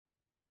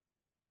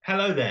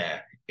Hello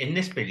there. In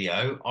this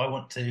video, I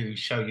want to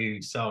show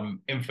you some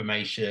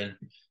information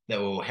that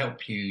will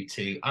help you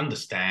to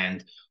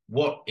understand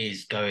what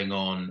is going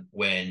on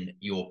when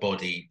your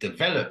body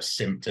develops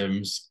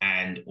symptoms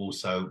and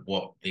also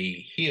what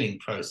the healing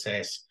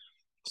process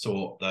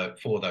for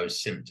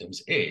those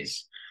symptoms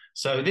is.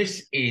 So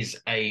this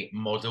is a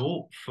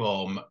model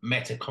from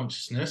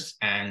Metaconsciousness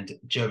and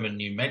German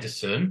New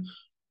Medicine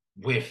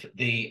with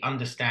the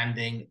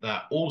understanding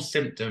that all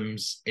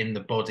symptoms in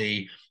the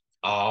body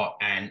are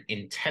an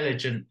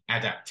intelligent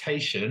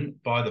adaptation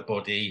by the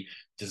body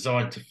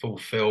designed to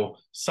fulfill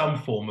some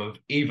form of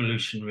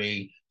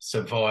evolutionary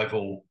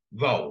survival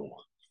role.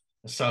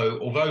 So,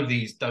 although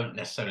these don't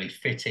necessarily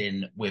fit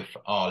in with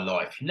our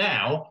life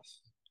now,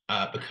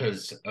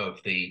 because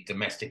of the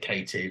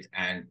domesticated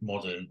and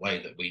modern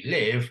way that we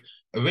live,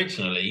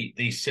 originally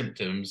these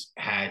symptoms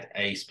had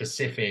a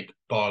specific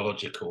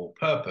biological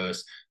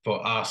purpose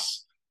for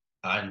us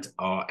and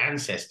our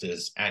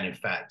ancestors, and in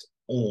fact,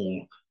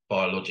 all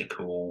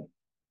biological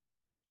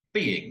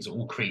beings,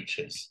 all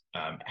creatures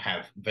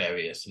have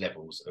various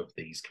levels of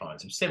these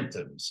kinds of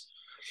symptoms.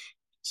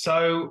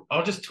 So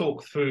I'll just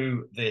talk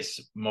through this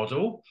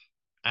model.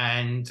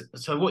 And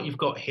so what you've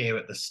got here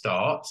at the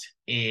start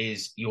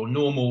is your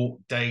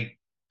normal day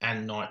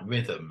and night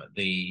rhythm.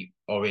 The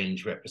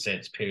orange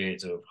represents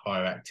periods of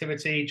higher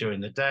activity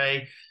during the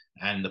day,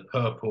 and the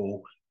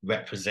purple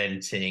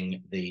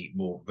representing the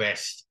more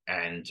rest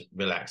and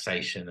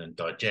relaxation and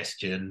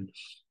digestion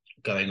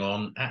going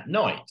on at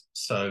night.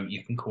 So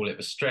you can call it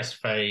the stress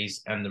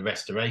phase and the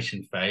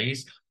restoration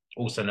phase,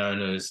 also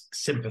known as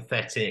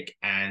sympathetic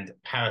and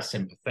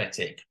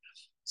parasympathetic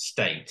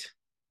state.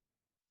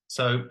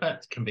 So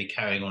that can be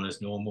carrying on as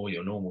normal,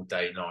 your normal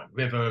day-night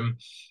rhythm.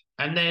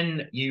 And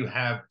then you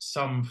have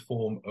some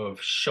form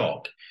of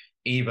shock,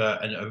 either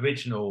an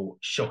original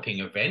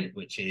shocking event,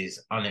 which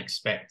is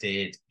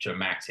unexpected,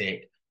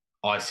 dramatic,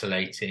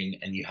 isolating,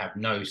 and you have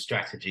no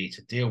strategy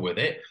to deal with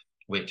it,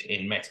 which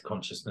in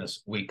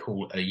metaconsciousness we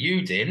call a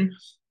UDIN,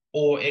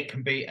 or it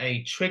can be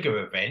a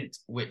trigger event,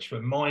 which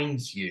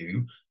reminds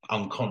you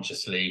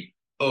unconsciously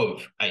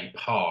of a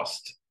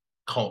past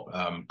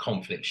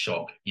conflict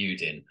shock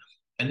UDIN.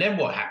 And then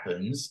what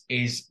happens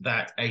is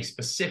that a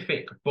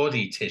specific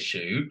body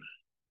tissue,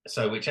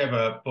 so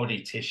whichever body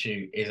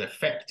tissue is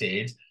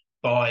affected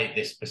by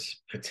this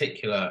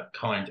particular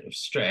kind of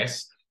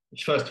stress,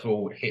 which first of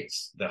all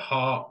hits the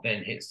heart,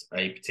 then hits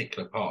a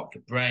particular part of the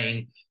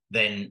brain,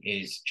 then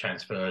is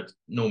transferred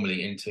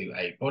normally into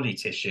a body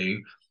tissue,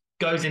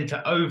 goes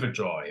into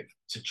overdrive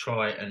to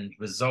try and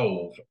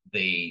resolve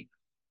the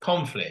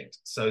conflict.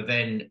 So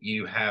then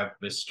you have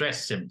the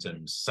stress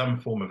symptoms, some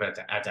form of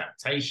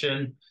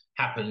adaptation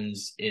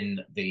happens in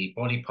the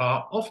body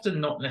part, often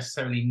not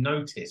necessarily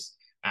noticed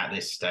at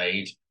this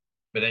stage.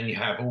 But then you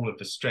have all of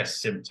the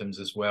stress symptoms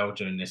as well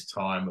during this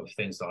time of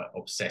things like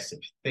obsessive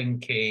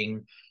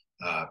thinking,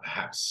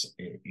 perhaps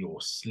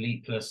your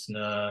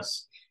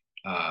sleeplessness,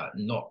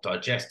 not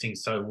digesting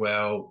so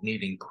well,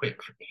 needing quick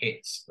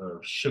hits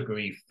of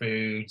sugary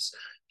foods,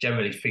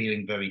 generally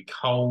feeling very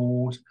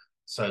cold.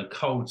 So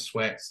cold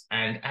sweats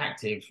and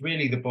active,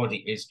 really the body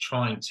is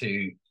trying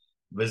to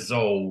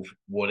resolve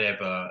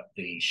whatever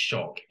the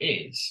shock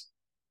is.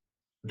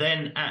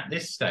 Then at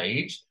this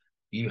stage,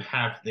 you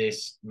have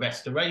this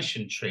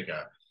restoration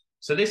trigger.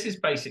 So this is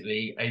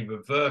basically a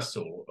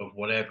reversal of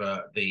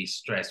whatever the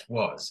stress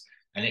was.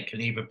 And it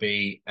can either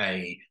be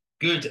a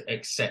good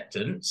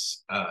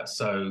acceptance,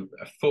 so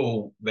a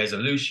full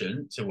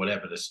resolution to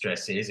whatever the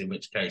stress is, in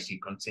which case you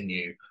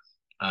continue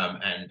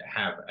and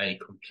have a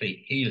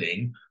complete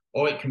healing,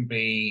 or it can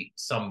be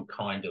some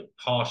kind of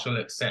partial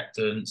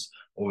acceptance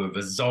or a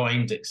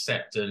resigned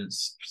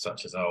acceptance,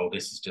 such as, oh,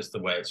 this is just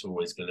the way it's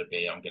always going to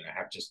be. I'm going to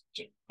have just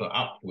to put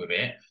up with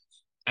it.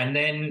 And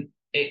then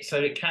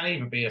it can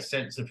either be a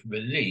sense of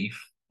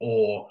relief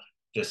or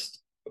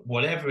just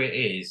whatever it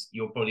is,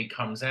 your body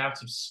comes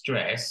out of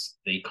stress,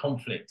 the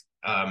conflict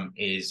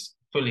is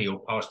fully or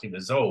partially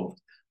resolved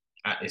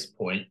at this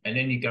point, and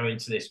then you go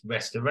into this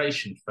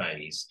restoration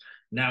phase.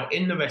 Now,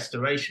 in the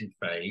restoration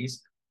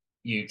phase,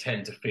 you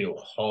tend to feel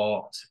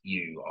hot,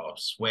 you are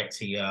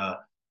sweatier,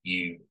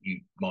 you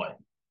might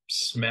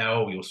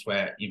smell, you'll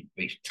sweat, you'd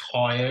be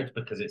tired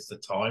because it's the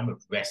time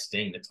of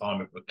resting, the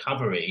time of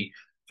recovery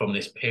from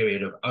this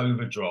period of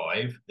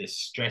overdrive, this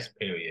stress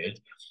period.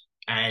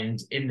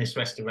 And in this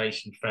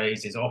restoration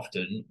phase is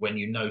often when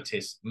you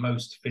notice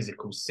most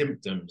physical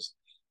symptoms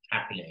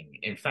happening.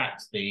 In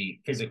fact, the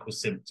physical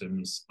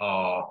symptoms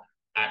are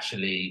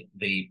actually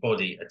the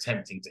body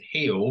attempting to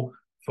heal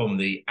from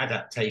the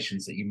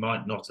adaptations that you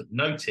might not have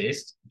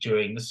noticed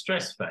during the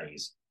stress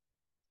phase.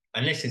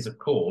 And this is, of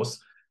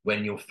course,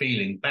 when you're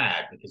feeling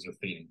bad because you're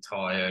feeling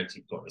tired,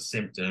 you've got the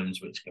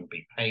symptoms, which can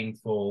be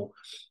painful.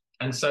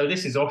 And so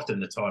this is often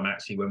the time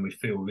actually when we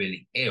feel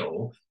really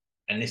ill.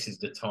 And this is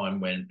the time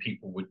when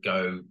people would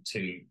go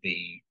to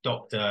the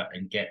doctor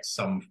and get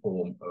some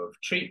form of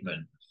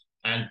treatment.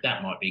 And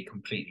that might be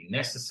completely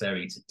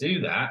necessary to do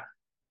that.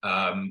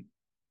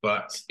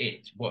 But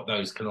what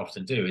those can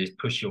often do is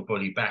push your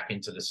body back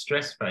into the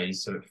stress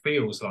phase, so it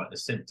feels like the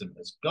symptom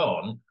has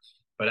gone,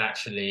 but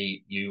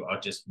actually you are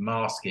just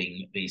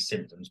masking these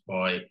symptoms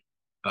by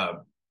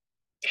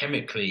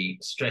chemically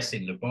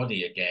stressing the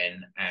body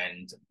again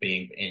and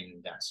being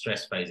in that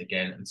stress phase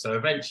again. And so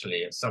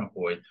eventually, at some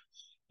point,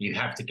 you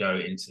have to go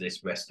into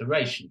this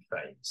restoration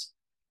phase.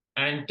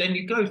 And then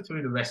you go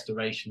through the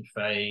restoration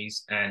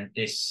phase, and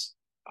this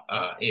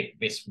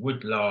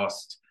would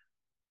last,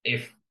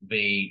 if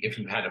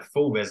you had a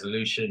full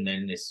resolution,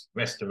 then this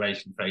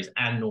restoration phase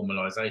and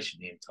normalization,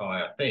 the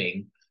entire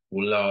thing,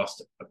 will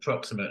last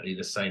approximately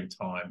the same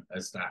time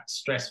as that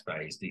stress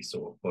phase, the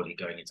sort of body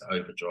going into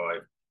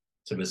overdrive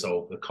to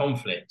resolve the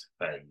conflict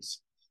phase.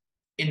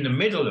 In the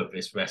middle of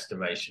this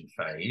restoration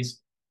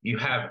phase, you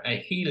have a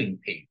healing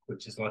peak,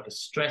 which is like a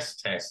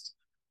stress test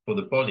for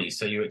the body.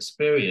 So you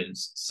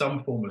experience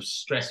some form of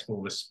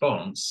stressful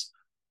response,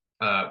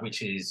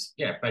 which is,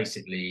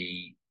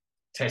 basically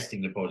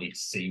testing the body to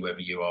see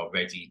whether you are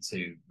ready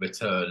to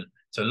return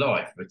to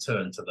life,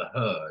 return to the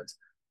herd.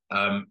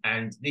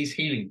 And these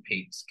healing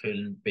peaks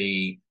can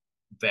be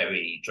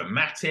very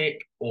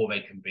dramatic, or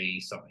they can be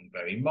something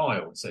very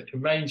mild. So it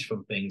can range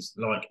from things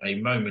like a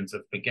moment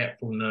of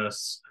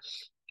forgetfulness,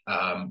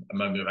 a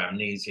moment of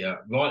amnesia,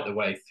 right the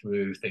way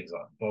through things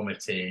like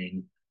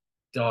vomiting,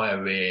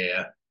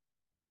 diarrhea,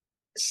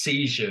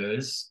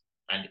 seizures,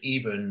 and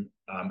even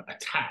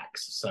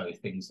attacks. So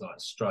things like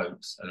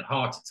strokes and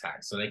heart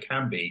attacks. So they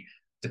can be,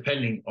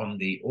 depending on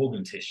the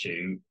organ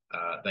tissue,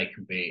 they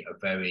can be a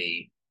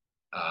very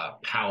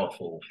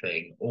powerful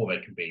thing, or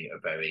they can be a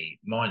very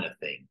minor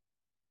thing.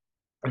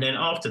 And then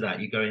after that,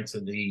 you go into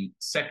the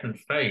second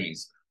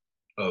phase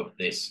of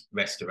this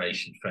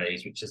restoration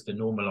phase, which is the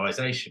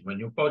normalization, when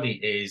your body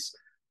is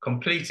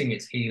completing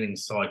its healing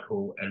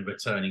cycle and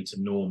returning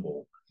to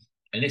normal.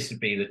 And this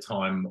would be the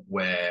time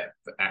where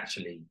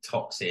actually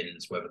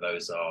toxins, whether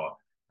those are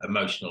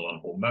emotional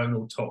and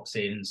hormonal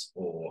toxins,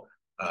 or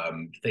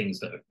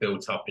things that have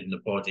built up in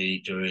the body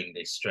during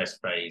this stress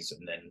phase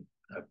and then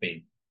have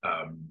been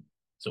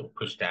sort of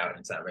pushed out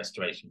into that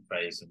restoration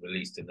phase and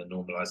released in the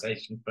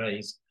normalization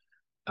phase,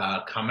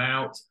 come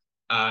out.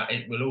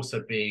 It will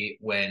also be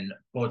when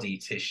body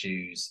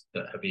tissues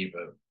that have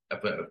either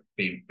have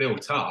been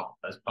built up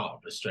as part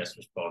of the stress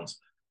response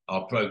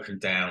are broken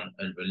down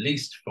and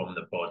released from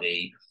the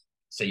body.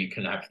 So you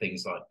can have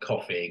things like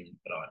coughing,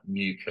 like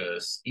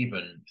mucus,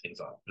 even things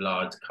like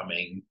blood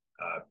coming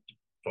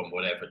from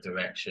whatever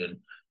direction.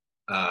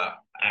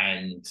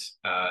 And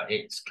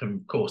it can,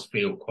 of course,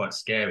 feel quite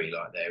scary,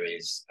 like there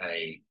is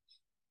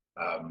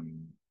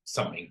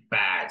something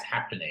bad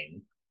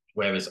happening.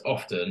 Whereas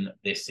often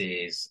this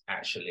is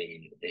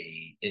actually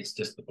it's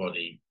just the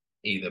body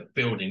either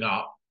building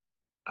up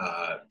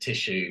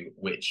tissue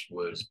which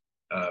was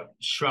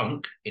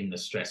shrunk in the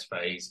stress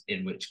phase,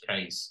 in which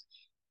case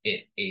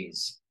it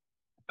is,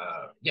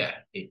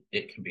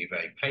 it can be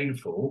very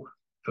painful.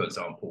 For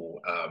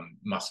example,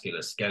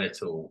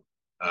 musculoskeletal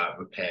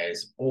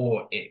repairs,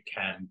 or it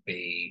can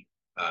be,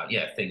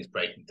 things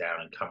breaking down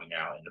and coming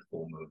out in the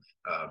form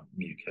of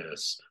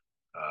mucus,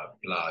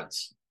 blood,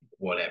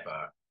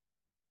 whatever.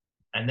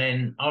 And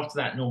then after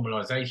that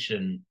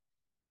normalization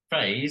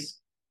phase,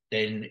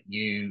 then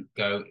you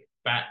go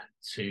back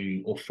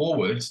to, or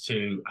forwards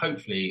to,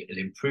 hopefully an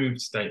improved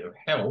state of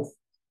health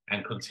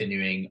and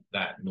continuing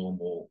that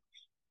normal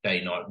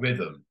day-night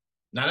rhythm.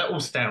 Now, that all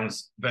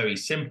sounds very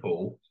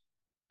simple.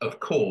 Of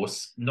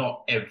course,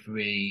 not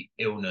every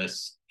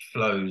illness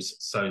flows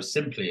so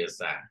simply as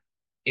that.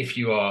 If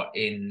you are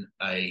in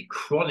a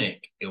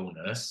chronic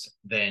illness,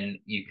 then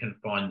you can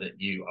find that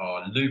you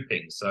are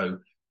looping. So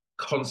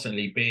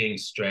constantly being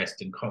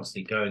stressed and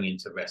constantly going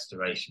into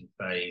restoration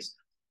phase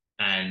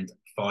and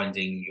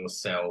finding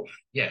yourself,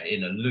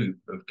 in a loop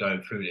of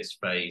going through this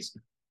phase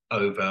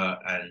over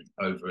and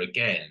over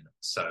again.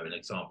 So an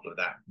example of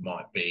that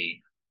might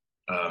be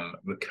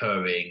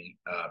recurring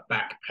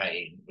back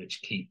pain,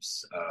 which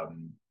keeps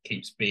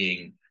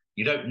being,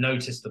 you don't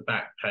notice the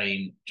back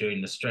pain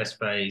during the stress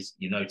phase,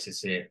 you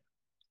notice it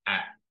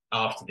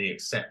after the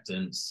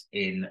acceptance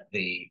in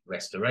the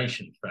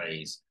restoration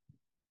phase.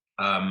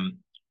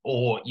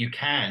 Or you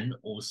can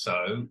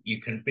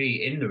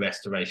be in the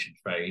restoration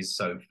phase,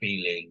 so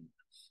feeling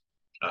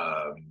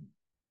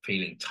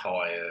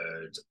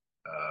tired,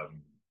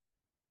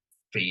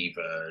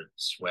 fever,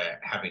 sweat,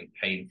 having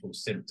painful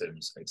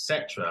symptoms,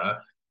 etc.,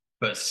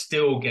 but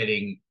still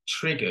getting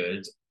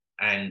triggered,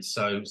 and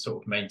so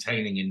sort of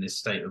maintaining in this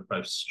state of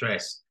both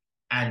stress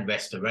and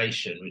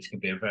restoration, which can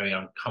be a very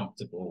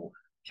uncomfortable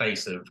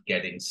place of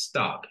getting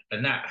stuck.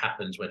 And that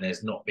happens when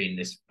there's not been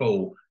this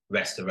full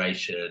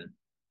restoration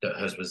that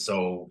has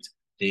resolved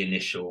the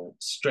initial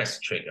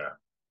stress trigger.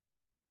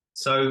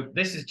 So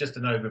this is just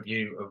an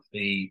overview of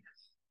the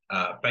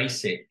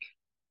basic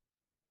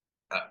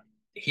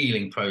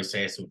healing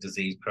process or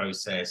disease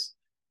process,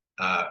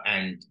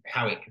 and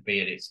how it could be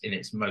in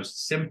its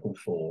most simple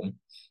form.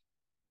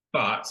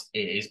 But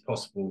it is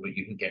possible that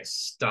you can get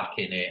stuck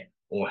in it,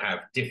 or have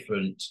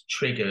different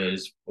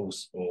triggers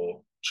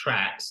or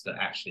tracks that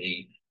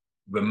actually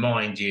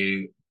remind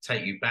you,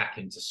 take you back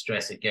into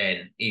stress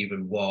again,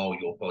 even while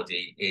your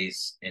body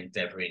is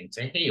endeavoring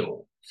to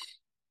heal.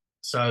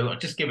 So I'll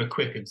just give a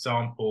quick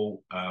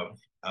example of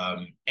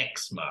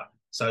eczema.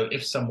 So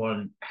if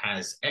someone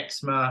has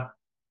eczema,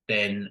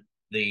 then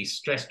the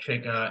stress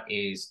trigger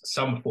is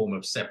some form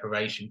of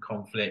separation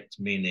conflict,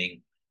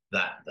 meaning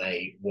that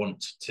they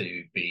want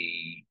to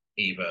be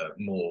either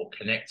more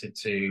connected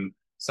to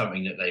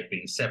something that they've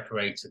been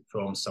separated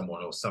from,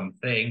 someone or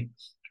something,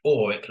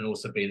 or it can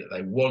also be that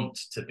they want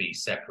to be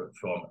separate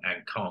from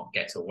and can't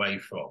get away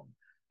from.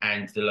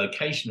 And the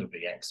location of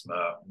the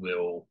eczema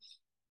will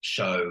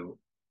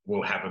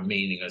have a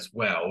meaning as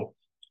well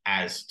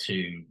as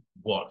to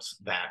what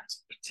that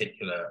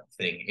particular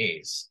thing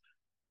is.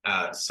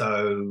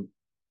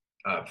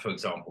 For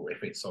example,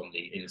 if it's on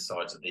the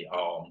insides of the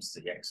arms,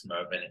 the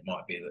eczema, then it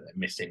might be that they're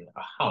missing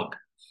a hug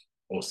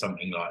or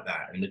something like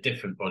that. And the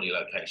different body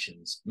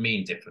locations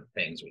mean different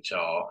things, which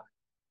are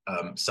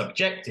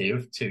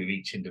subjective to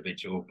each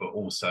individual, but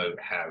also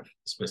have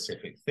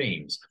specific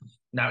themes.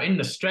 Now, in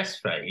the stress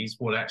phase,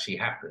 what actually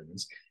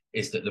happens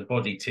is that the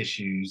body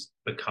tissues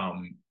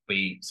become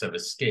the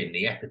skin,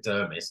 the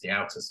epidermis, the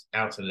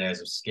outer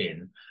layers of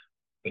skin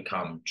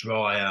become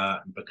drier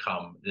and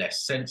become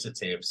less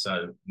sensitive,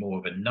 so more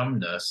of a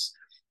numbness,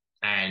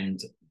 and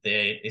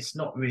it's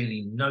not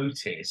really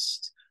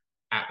noticed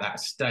at that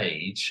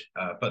stage,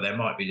 but there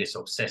might be this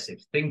obsessive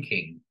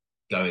thinking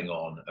going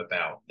on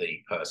about the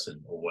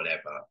person or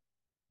whatever.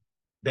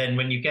 Then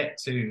when you get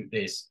to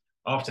this,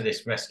 after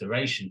this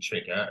restoration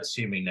trigger,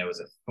 assuming there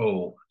was a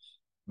full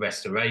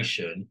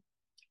restoration,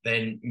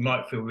 then you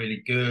might feel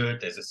really good.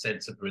 There's a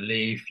sense of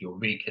relief. You're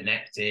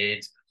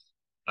reconnected,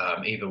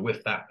 either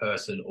with that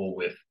person or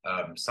with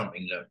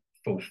something that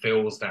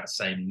fulfills that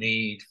same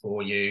need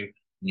for you,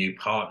 new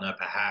partner,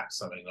 perhaps,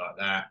 something like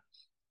that.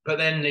 But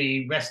then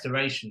the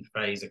restoration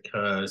phase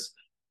occurs.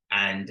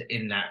 And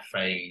in that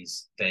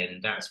phase, then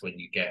that's when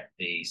you get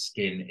the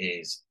skin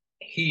is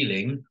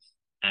healing.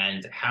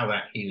 And how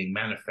that healing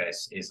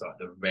manifests is like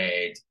the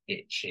red,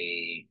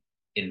 itchy,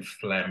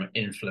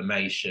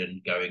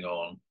 inflammation going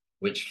on,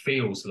 which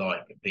feels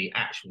like the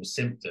actual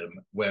symptom,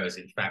 whereas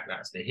in fact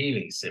that's the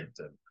healing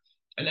symptom.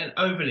 And then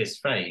over this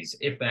phase,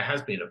 if there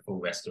has been a full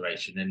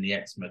restoration, then the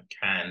eczema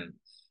can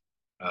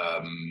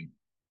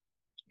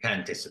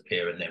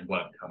disappear and then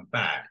won't come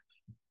back.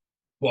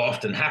 What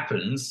often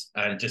happens,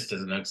 and just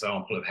as an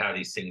example of how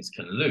these things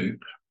can loop,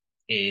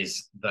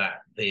 is that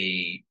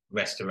the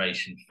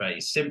restoration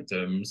phase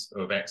symptoms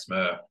of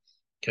eczema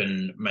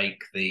can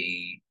make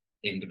the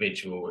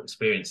individual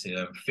experiencing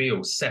them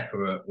feel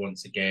separate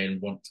once again,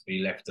 want to be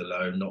left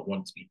alone, not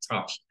want to be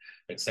touched,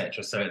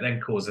 etc. So it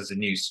then causes a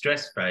new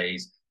stress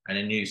phase and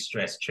a new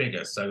stress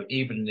trigger. So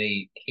even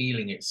the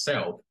healing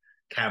itself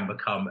can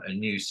become a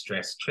new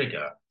stress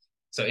trigger.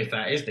 So if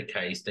that is the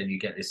case, then you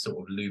get this sort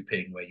of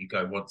looping where you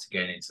go once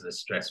again into the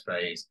stress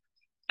phase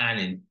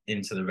and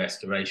into the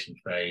restoration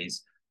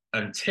phase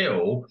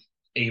until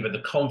either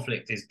the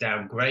conflict is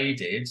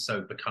downgraded, so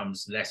it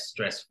becomes less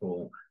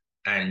stressful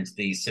and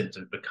these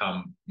symptoms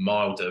become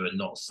milder and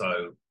not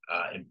so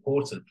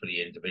important for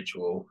the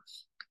individual,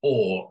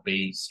 or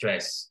the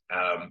stress,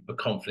 the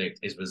conflict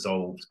is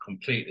resolved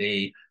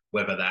completely,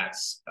 whether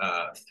that's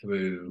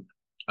through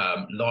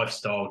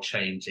lifestyle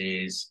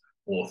changes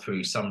or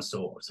through some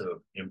sort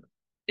of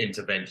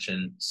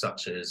intervention,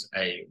 such as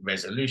a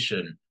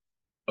resolution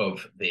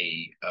of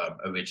the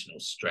original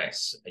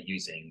stress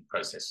using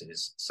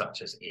processes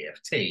such as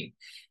EFT.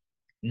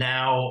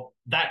 Now,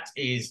 that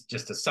is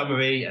just a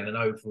summary and an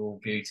overall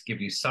view to give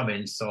you some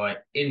insight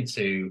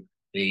into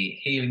the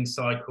healing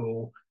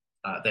cycle.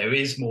 There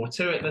is more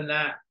to it than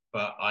that,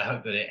 but I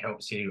hope that it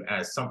helps you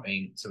as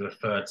something to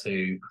refer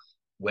to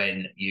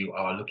when you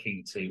are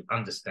looking to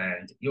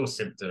understand your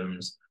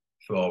symptoms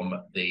from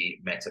the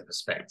meta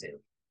perspective.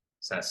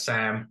 So that's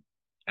Sam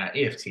at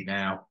EFT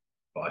Now.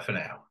 Bye for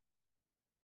now.